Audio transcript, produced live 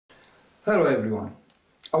Hello everyone.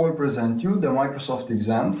 I will present you the Microsoft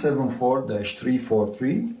exam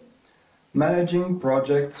 74-343 Managing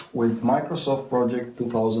Projects with Microsoft Project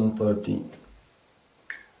 2013.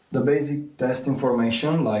 The basic test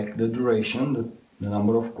information like the duration, the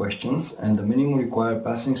number of questions and the minimum required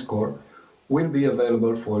passing score will be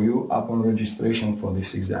available for you upon registration for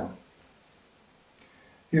this exam.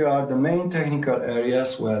 Here are the main technical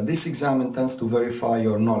areas where this exam intends to verify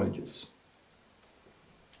your knowledges.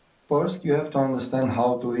 First, you have to understand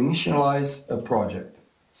how to initialize a project.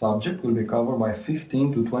 Subject will be covered by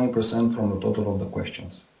 15 to 20% from the total of the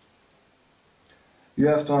questions. You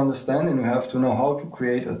have to understand and you have to know how to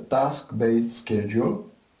create a task-based schedule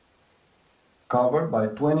covered by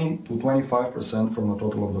 20 to 25% from the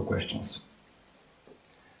total of the questions.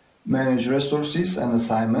 Manage resources and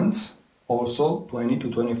assignments, also 20 to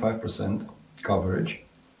 25% coverage.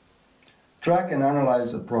 Track and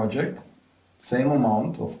analyze a project, same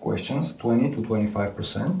amount of questions, 20 to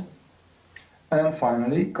 25%. And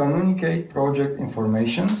finally, communicate project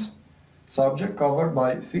informations, subject covered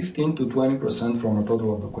by 15 to 20% from the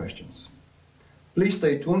total of the questions. Please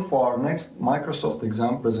stay tuned for our next Microsoft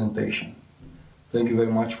exam presentation. Thank you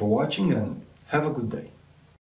very much for watching and have a good day.